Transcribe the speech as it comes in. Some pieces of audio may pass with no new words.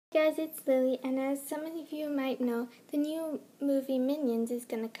Guys, it's Lily, and as some of you might know, the new movie Minions is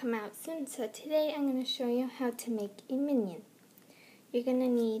going to come out soon, so today I'm going to show you how to make a minion. You're going to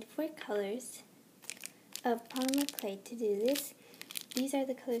need 4 colors of polymer clay to do this. These are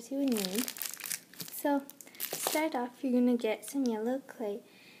the colors you would need. So, to start off, you're going to get some yellow clay,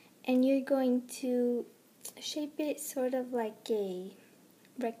 and you're going to shape it sort of like a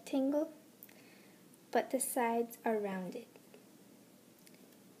rectangle, but the sides are rounded.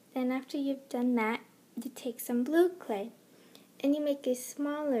 Then after you've done that, you take some blue clay and you make a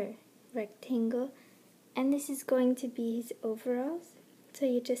smaller rectangle, and this is going to be his overalls. So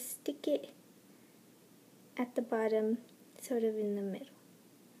you just stick it at the bottom, sort of in the middle.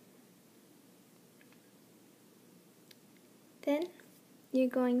 Then you're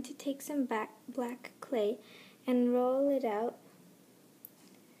going to take some black clay and roll it out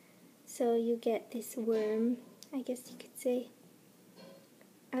so you get this worm, I guess you could say,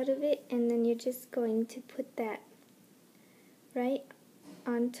 out of it, and then you're just going to put that right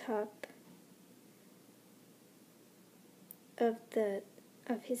on top of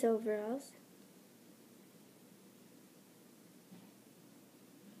his overalls.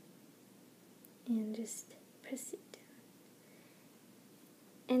 And just press it down.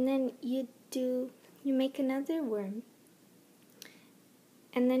 And then you make another worm.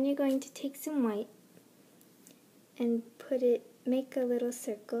 And then you're going to take some white and make a little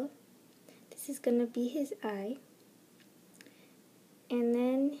circle. This is going to be his eye. And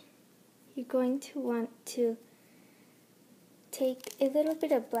then you're going to want to take a little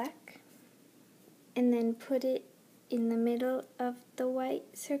bit of black and then put it in the middle of the white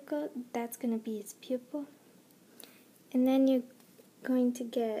circle. That's going to be his pupil. And then you're going to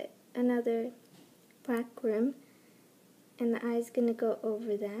get another black worm, and the eye's going to go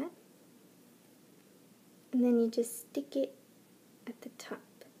over that. And then you just stick it at the top.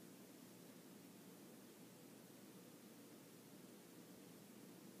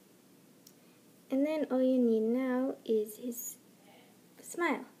 And then all you need now is his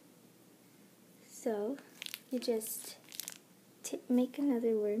smile. So you just make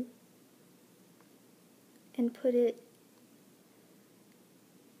another worm and put it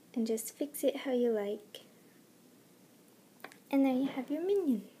and just fix it how you like. And there you have your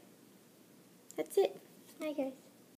minion. That's it. Bye guys.